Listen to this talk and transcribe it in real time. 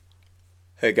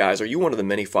Hey guys, are you one of the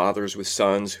many fathers with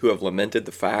sons who have lamented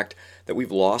the fact that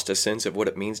we've lost a sense of what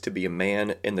it means to be a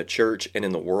man in the church and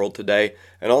in the world today?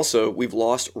 And also, we've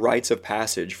lost rites of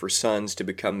passage for sons to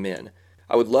become men.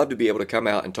 I would love to be able to come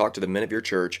out and talk to the men of your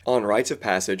church on rites of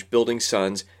passage, building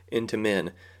sons into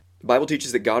men. The Bible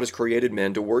teaches that God has created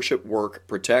men to worship, work,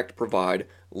 protect, provide,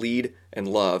 lead, and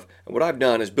love. And what I've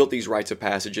done is built these rites of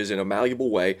passages in a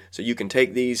malleable way so you can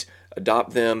take these,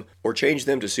 adopt them, or change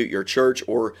them to suit your church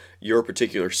or your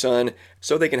particular son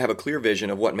so they can have a clear vision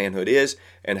of what manhood is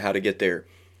and how to get there.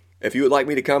 If you would like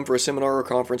me to come for a seminar or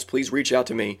conference, please reach out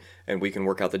to me and we can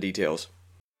work out the details.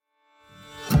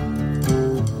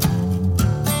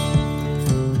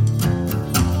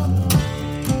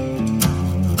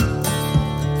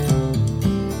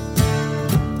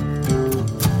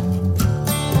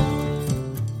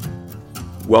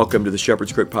 Welcome to the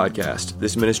Shepherd's Crook Podcast.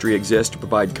 This ministry exists to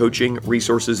provide coaching,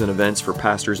 resources, and events for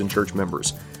pastors and church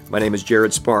members. My name is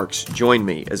Jared Sparks. Join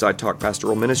me as I talk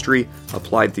pastoral ministry,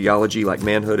 applied theology like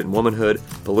manhood and womanhood,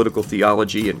 political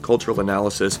theology, and cultural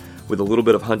analysis with a little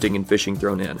bit of hunting and fishing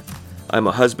thrown in. I'm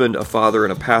a husband, a father,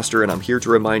 and a pastor, and I'm here to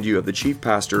remind you of the chief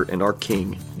pastor and our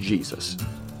King, Jesus.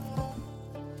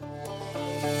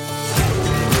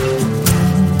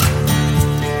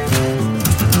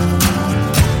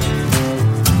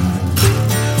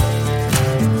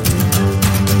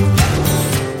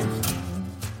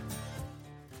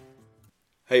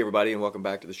 Hey everybody, and welcome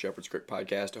back to the Shepherd's Crook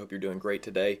Podcast. I hope you're doing great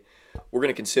today. We're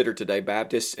going to consider today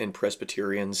Baptists and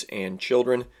Presbyterians and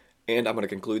children, and I'm going to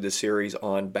conclude this series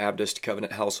on Baptist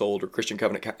covenant household or Christian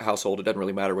covenant household. It doesn't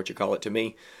really matter what you call it to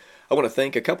me. I want to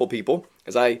thank a couple people,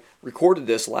 as I recorded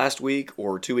this last week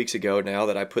or 2 weeks ago now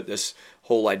that I put this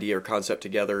whole idea or concept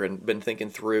together and been thinking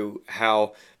through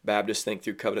how Baptists think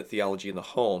through covenant theology in the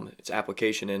home, its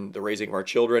application in the raising of our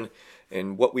children,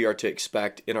 and what we are to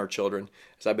expect in our children.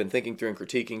 As I've been thinking through and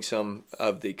critiquing some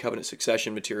of the covenant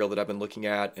succession material that I've been looking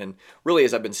at, and really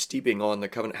as I've been steeping on the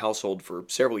covenant household for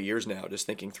several years now, just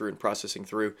thinking through and processing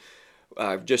through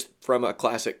just from a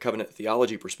classic covenant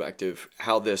theology perspective,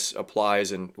 how this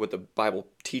applies and what the Bible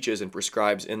teaches and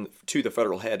prescribes to the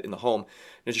federal head in the home,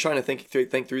 and just trying to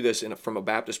think through this from a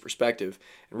Baptist perspective,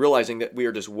 and realizing that we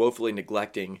are just woefully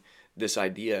neglecting this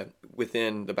idea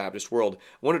within the Baptist world.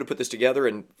 I wanted to put this together,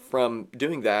 and from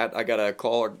doing that, I got a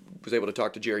call, or was able to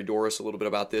talk to Jerry Doris a little bit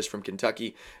about this from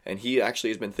Kentucky, and he actually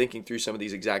has been thinking through some of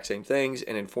these exact same things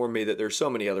and informed me that there's so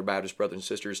many other Baptist brothers and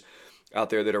sisters out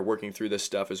there that are working through this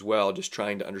stuff as well, just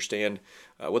trying to understand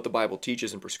what the Bible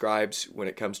teaches and prescribes when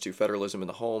it comes to federalism in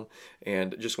the home.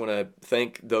 And just want to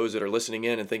thank those that are listening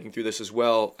in and thinking through this as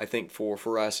well. I think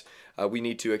for us, we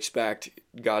need to expect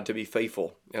God to be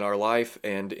faithful in our life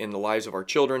and in the lives of our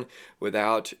children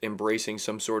without embracing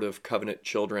some sort of covenant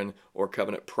children or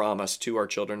covenant promise to our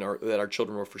children, or that our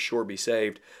children will for sure be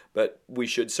saved. But we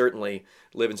should certainly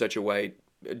live in such a way,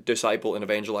 disciple and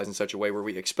evangelize in such a way where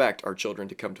we expect our children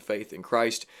to come to faith in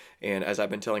Christ. And as I've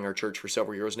been telling our church for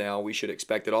several years now, we should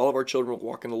expect that all of our children will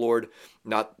walk in the Lord,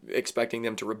 not expecting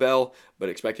them to rebel, but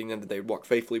expecting them that they walk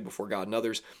faithfully before God and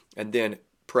others, and then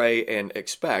pray and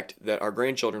expect that our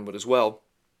grandchildren would as well.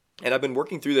 And I've been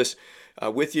working through this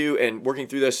with you and working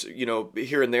through this,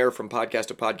 here and there from podcast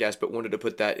to podcast, but wanted to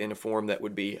put that in a form that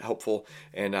would be helpful.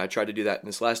 And I tried to do that in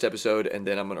this last episode, and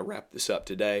then I'm going to wrap this up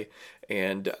today.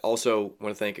 And also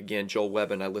want to thank again Joel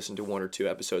Webben. I listened to 1 or 2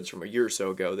 episodes from a year or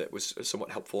so ago that was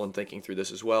somewhat helpful in thinking through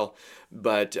this as well.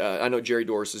 But I know Jerry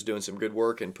Doris is doing some good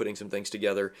work and putting some things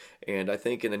together. And I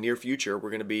think in the near future,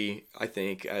 we're going to be,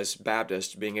 as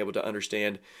Baptists, being able to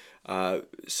understand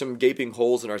some gaping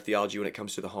holes in our theology when it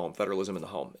comes to the home, federalism in the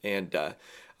home. And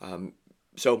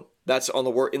so that's in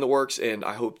the works, and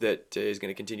I hope that is going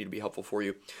to continue to be helpful for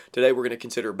you. Today we're going to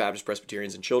consider Baptist,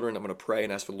 Presbyterians, and children. I'm going to pray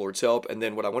and ask for the Lord's help, and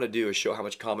then what I want to do is show how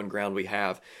much common ground we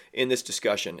have in this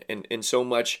discussion. And in so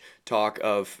much talk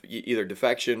of either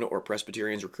defection or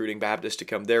Presbyterians recruiting Baptists to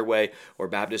come their way, or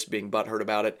Baptists being butthurt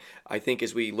about it, I think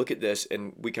as we look at this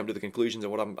and we come to the conclusions of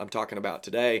what I'm talking about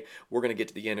today, we're going to get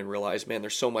to the end and realize, man,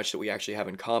 there's so much that we actually have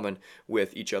in common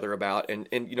with each other about, and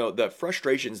the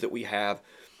frustrations that we have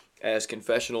as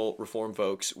confessional Reformed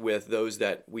folks with those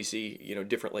that we see,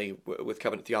 differently with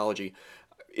covenant theology.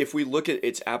 If we look at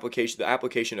its application, the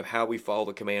application of how we follow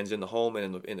the commands in the home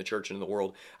and in the church and in the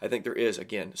world, I think there is,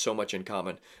 again, so much in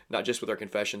common, not just with our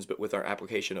confessions, but with our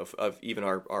application of even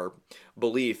our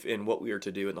belief in what we are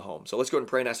to do in the home. So let's go ahead and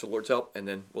pray and ask for the Lord's help, and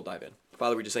then we'll dive in.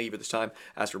 Father, we just thank you for this time.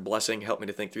 Ask for blessing. Help me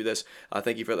to think through this.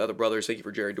 Thank you for the other brothers. Thank you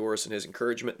for Jerry Doris and his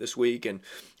encouragement this week, and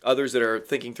others that are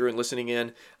thinking through and listening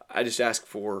in. I just ask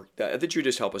for that you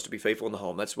just help us to be faithful in the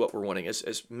home. That's what we're wanting.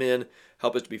 As men,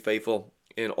 help us to be faithful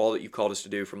in all that you've called us to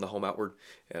do from the home outward.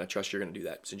 And I trust you're going to do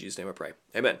that. It's in Jesus' name I pray.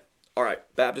 Amen. All right,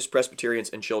 Baptist, Presbyterians,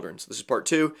 and children. So this is part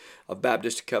 2 of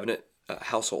Baptist Covenant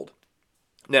household.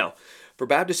 Now, for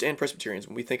Baptists and Presbyterians,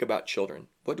 when we think about children,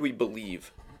 what do we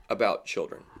believe about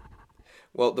children?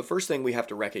 Well, the first thing we have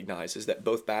to recognize is that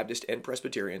both Baptists and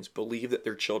Presbyterians believe that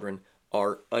their children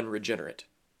are unregenerate.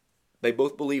 They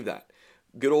both believe that.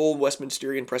 Good old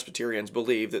Westminsterian Presbyterians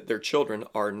believe that their children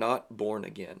are not born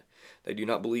again. They do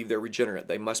not believe they're regenerate.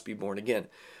 They must be born again.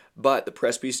 But the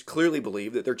Presbys clearly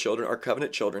believe that their children are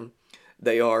covenant children.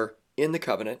 They are in the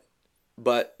covenant,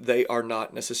 but they are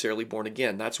not necessarily born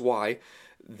again. That's why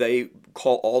they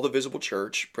call all the visible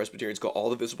church, Presbyterians call all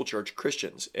the visible church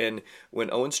Christians. And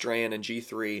when Owen Strachan and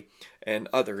G3 and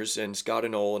others and Scott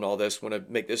and Knoll and all this want to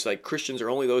make this like Christians are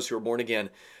only those who are born again,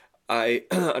 I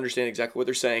understand exactly what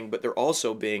they're saying, but they're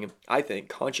also being, I think,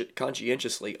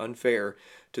 conscientiously unfair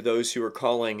to those who are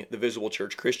calling the visible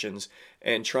church Christians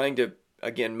and trying to,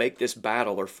 again, make this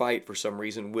battle or fight for some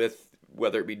reason with,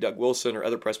 whether it be Doug Wilson or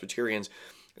other Presbyterians,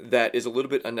 that is a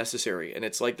little bit unnecessary. And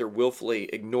it's like they're willfully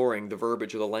ignoring the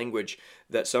verbiage or the language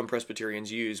that some Presbyterians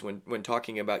use when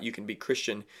talking about you can be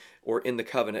Christian or in the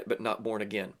covenant but not born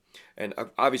again. And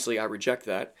obviously I reject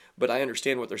that, but I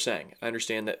understand what they're saying. I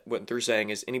understand that what they're saying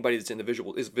is anybody that's in the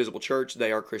visible church,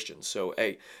 they are Christians. So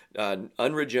an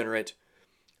unregenerate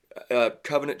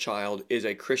covenant child is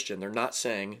a Christian. They're not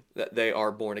saying that they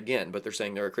are born again, but they're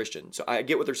saying they're a Christian. So I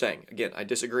get what they're saying. Again, I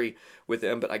disagree with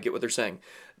them, but I get what they're saying.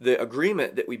 The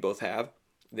agreement that we both have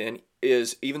then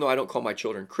is, even though I don't call my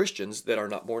children Christians that are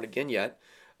not born again yet,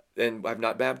 and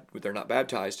they're not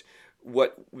baptized,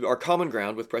 what our common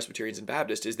ground with Presbyterians and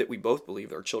Baptists is that we both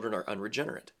believe our children are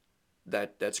unregenerate.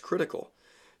 That's critical.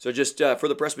 So just for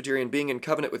the Presbyterian, being in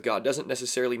covenant with God doesn't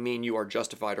necessarily mean you are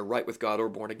justified or right with God or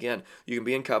born again. You can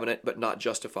be in covenant but not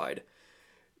justified.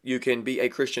 You can be a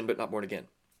Christian but not born again.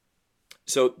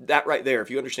 So that right there,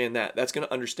 if you understand that, that's going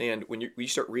to understand when you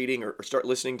start reading or start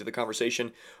listening to the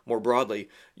conversation more broadly,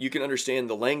 you can understand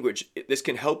the language. This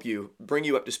can help you, bring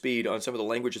you up to speed on some of the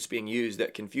language that's being used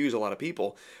that confuse a lot of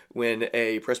people when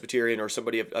a Presbyterian or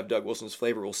somebody of Doug Wilson's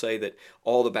flavor will say that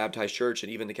all the baptized church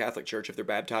and even the Catholic Church, if they're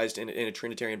baptized in a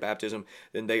Trinitarian baptism,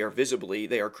 then they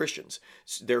are Christians.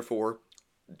 Therefore,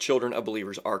 children of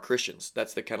believers are Christians.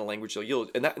 That's the kind of language they'll use.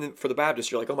 And for the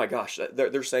Baptists, you're like, oh my gosh,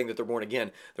 they're saying that they're born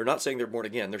again. They're not saying they're born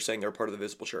again. They're saying they're part of the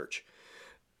visible church.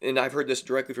 And I've heard this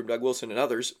directly from Doug Wilson and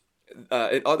others.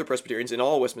 And other Presbyterians and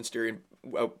all Westminsterian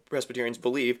Presbyterians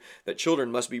believe that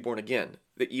children must be born again,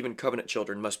 that even covenant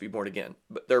children must be born again.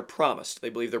 But they're promised. They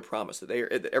believe they're promised.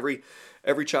 That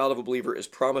every child of a believer is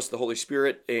promised the Holy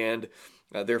Spirit, and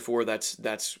therefore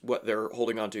that's what they're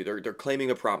holding on to. They're claiming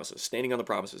the promises, standing on the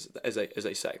promises, as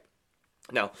they say.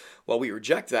 Now, while we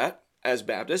reject that as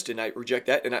Baptist, and I reject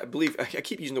that, and I believe, I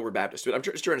keep using the word Baptist, but I'm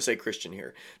just trying to say Christian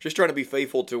here. Just trying to be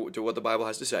faithful to what the Bible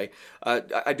has to say.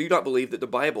 I do not believe that the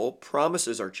Bible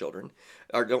promises our children,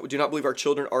 or do not believe our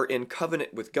children are in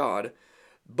covenant with God,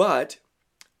 but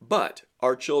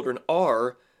our children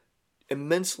are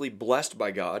immensely blessed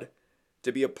by God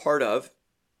to be a part of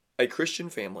a Christian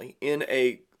family in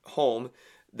a home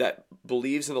that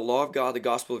believes in the law of God, the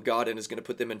gospel of God, and is going to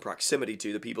put them in proximity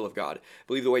to the people of God. I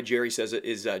believe the way Jerry says it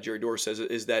is, Jerry Dorr says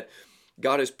it, is that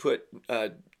God has put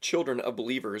children of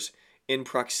believers in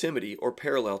proximity or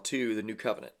parallel to the new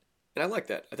covenant. And I like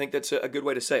that. I think that's a good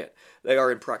way to say it. They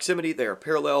are in proximity, they are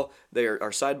parallel, they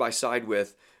are side by side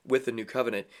with the new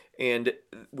covenant. And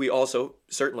we also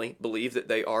certainly believe that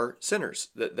they are sinners,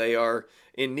 that they are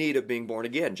in need of being born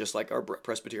again, just like our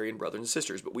Presbyterian brothers and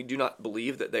sisters. But we do not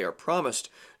believe that they are promised,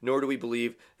 nor do we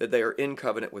believe that they are in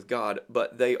covenant with God,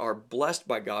 but they are blessed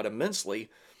by God immensely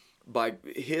by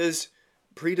His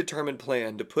predetermined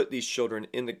plan to put these children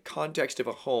in the context of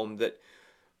a home that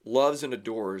loves and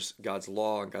adores God's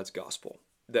law and God's gospel,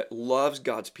 that loves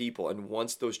God's people and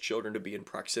wants those children to be in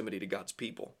proximity to God's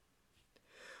people.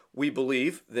 We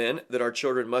believe, then, that our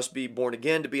children must be born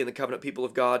again to be in the covenant people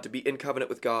of God, to be in covenant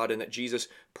with God, and that Jesus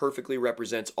perfectly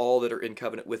represents all that are in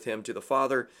covenant with Him to the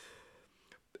Father.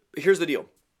 Here's the deal.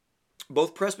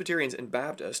 Both Presbyterians and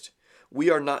Baptists, we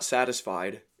are not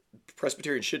satisfied.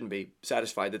 Presbyterians shouldn't be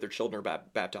satisfied that their children are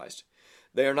baptized.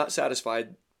 They are not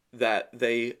satisfied that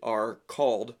they are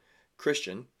called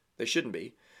Christian. They shouldn't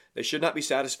be. They should not be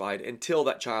satisfied until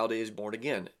that child is born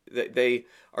again. They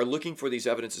are looking for these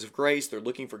evidences of grace. They're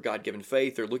looking for God-given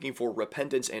faith. They're looking for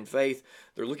repentance and faith.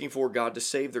 They're looking for God to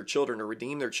save their children or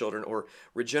redeem their children or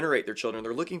regenerate their children.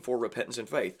 They're looking for repentance and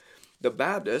faith. The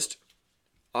Baptist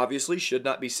obviously should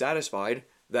not be satisfied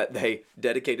that they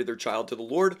dedicated their child to the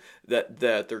Lord, that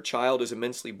their child is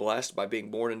immensely blessed by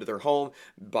being born into their home,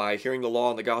 by hearing the law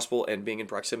and the gospel and being in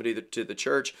proximity to the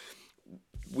church.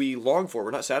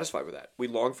 We're not satisfied with that. We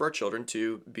long for our children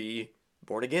to be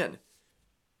born again.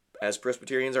 As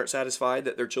Presbyterians aren't satisfied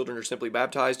that their children are simply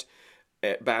baptized,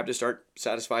 Baptists aren't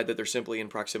satisfied that they're simply in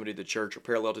proximity to the church or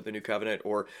parallel to the new covenant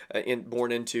or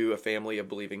born into a family of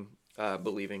believing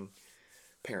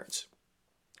parents.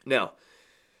 Now,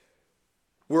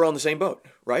 we're on the same boat,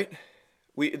 right?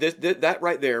 That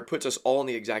right there puts us all in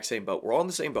the exact same boat. We're all in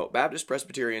the same boat. Baptists,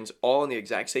 Presbyterians, all in the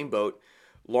exact same boat,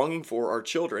 longing for our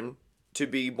children to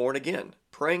be born again,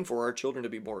 praying for our children to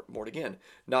be born again,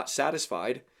 not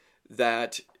satisfied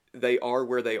that they are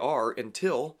where they are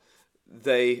until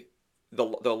the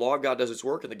law of God does its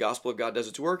work and the gospel of God does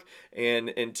its work, and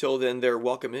until then they're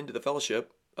welcome into the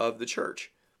fellowship of the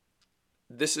church.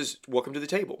 This is welcome to the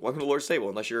table, welcome to the Lord's table,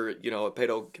 unless you're a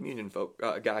pedo communion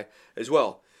guy as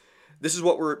well. This is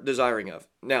what we're desiring of.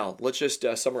 Now, let's just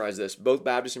summarize this. Both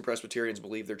Baptists and Presbyterians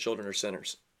believe their children are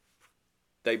sinners.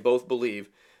 They both believe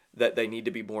that they need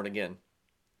to be born again.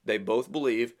 They both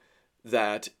believe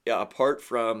that apart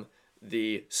from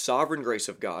the sovereign grace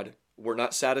of God, we're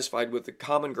not satisfied with the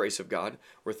common grace of God.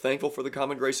 We're thankful for the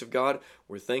common grace of God.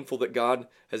 We're thankful that God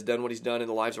has done what he's done in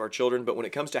the lives of our children. But when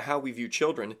it comes to how we view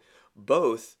children,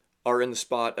 both are in the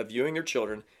spot of viewing their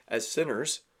children as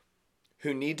sinners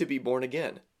who need to be born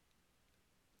again.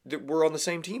 We're on the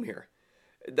same team here.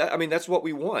 That's what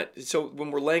we want. So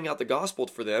when we're laying out the gospel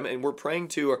for them and we're praying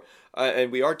to,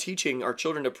 and we are teaching our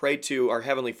children to pray to our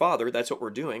Heavenly Father, that's what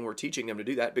we're doing. We're teaching them to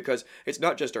do that because it's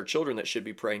not just our children that should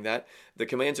be praying that. The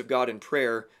commands of God in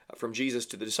prayer from Jesus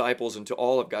to the disciples and to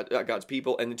all of God's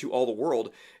people and to all the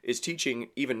world is teaching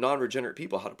even non-regenerate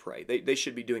people how to pray. They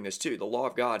should be doing this too. The law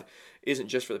of God isn't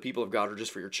just for the people of God or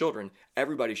just for your children.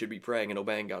 Everybody should be praying and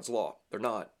obeying God's law. They're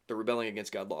not. They're rebelling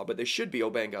against God's law, but they should be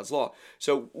obeying God's law.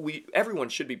 So everyone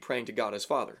should be praying to God as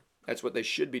Father. That's what they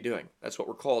should be doing. That's what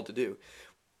we're called to do.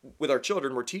 With our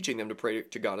children, we're teaching them to pray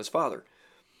to God as Father.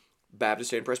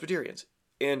 Baptists and Presbyterians.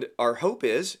 And our hope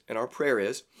is, and our prayer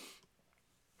is,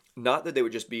 not that they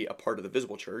would just be a part of the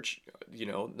visible church,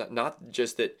 not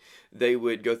just that they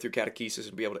would go through catechesis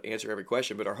and be able to answer every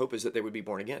question, but our hope is that they would be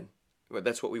born again.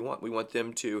 That's what we want. We want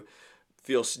them to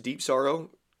feel deep sorrow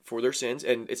for their sins,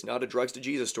 and it's not a drugs to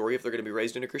Jesus story if they're going to be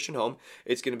raised in a Christian home.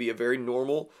 It's going to be a very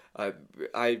normal,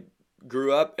 I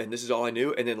grew up and this is all I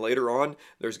knew, and then later on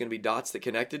there's going to be dots that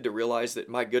connected to realize that,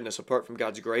 my goodness, apart from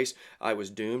God's grace, I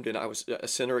was doomed and I was a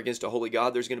sinner against a holy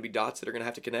God. There's going to be dots that are going to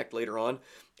have to connect later on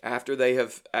after they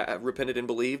have repented and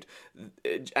believed,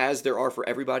 as there are for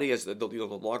everybody. As the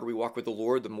longer we walk with the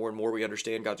Lord, the more and more we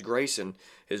understand God's grace and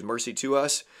his mercy to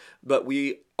us. But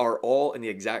we are all in the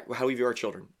exact, how we view our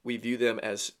children. We view them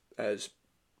as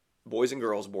boys and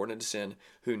girls born into sin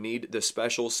who need the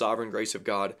special sovereign grace of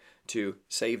God to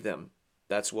save them.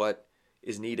 That's what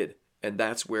is needed, and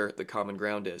that's where the common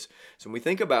ground is. So when we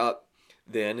think about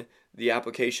then the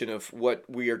application of what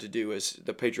we are to do as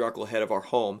the patriarchal head of our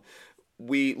home,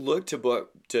 we look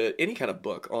to any kind of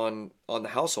book on the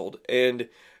household, and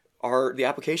the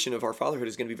application of our fatherhood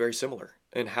is going to be very similar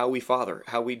in how we father,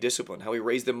 how we discipline, how we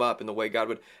raise them up in the way God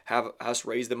would have us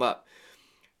raise them up.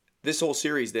 This whole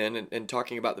series then, and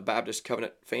talking about the Baptist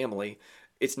covenant family,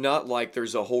 it's not like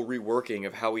there's a whole reworking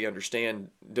of how we understand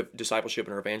discipleship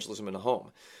and evangelism in the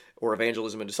home, or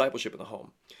evangelism and discipleship in the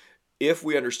home. If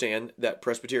we understand that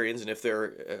Presbyterians, and if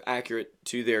they're accurate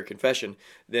to their confession,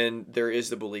 then there is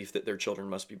the belief that their children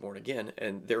must be born again,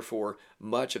 and therefore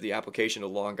much of the application of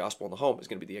the law and gospel in the home is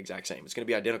going to be the exact same. It's going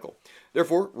to be identical.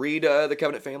 Therefore, read The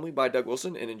Covenant Family by Doug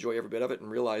Wilson and enjoy every bit of it, and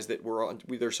realize that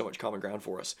there's so much common ground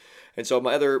for us. And so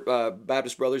my other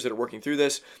Baptist brothers that are working through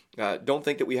this, don't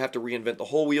think that we have to reinvent the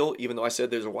whole wheel, even though I said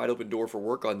there's a wide open door for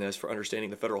work on this for understanding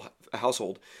the federal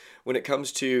household. When it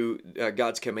comes to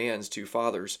God's commands to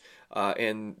fathers,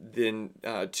 and then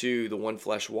to the one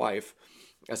flesh wife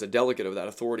as a delegate of that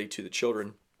authority to the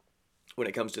children, when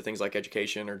it comes to things like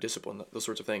education or discipline, those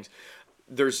sorts of things,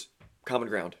 there's common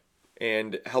ground.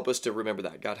 And help us to remember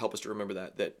that. God, help us to remember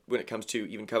that when it comes to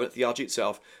even covenant theology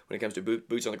itself, when it comes to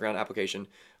boots on the ground application,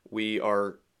 we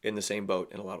are in the same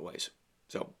boat in a lot of ways.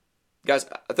 So, guys,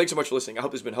 thanks so much for listening. I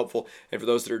hope this has been helpful. And for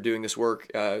those that are doing this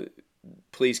work,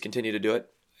 please continue to do it.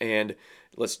 And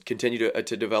let's continue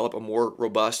to develop a more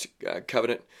robust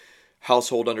covenant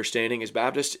household understanding as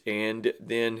Baptists, and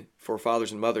then for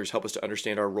fathers and mothers, help us to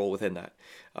understand our role within that,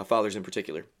 fathers in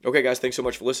particular. Okay, guys, thanks so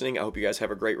much for listening. I hope you guys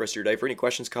have a great rest of your day. For any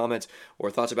questions, comments,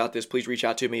 or thoughts about this, please reach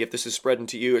out to me. If this is spreading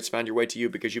to you, it's found your way to you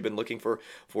because you've been looking for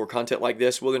content like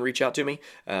this, well, then reach out to me,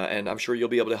 and I'm sure you'll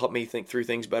be able to help me think through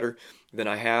things better than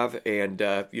I have. And,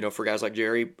 for guys like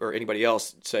Jerry or anybody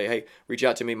else, say, hey, reach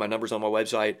out to me. My number's on my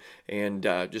website, and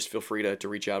just feel free to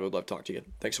reach out. I would love to talk to you.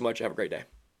 Thanks so much. Have a great day.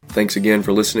 Thanks again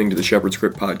for listening to the Shepherd's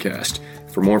Crook podcast.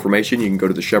 For more information, you can go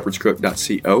to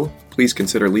theshepherdscrook.co. Please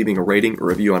consider leaving a rating or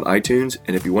review on iTunes.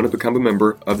 And if you want to become a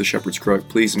member of the Shepherd's Crook,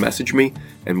 please message me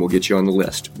and we'll get you on the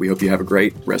list. We hope you have a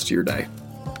great rest of your day.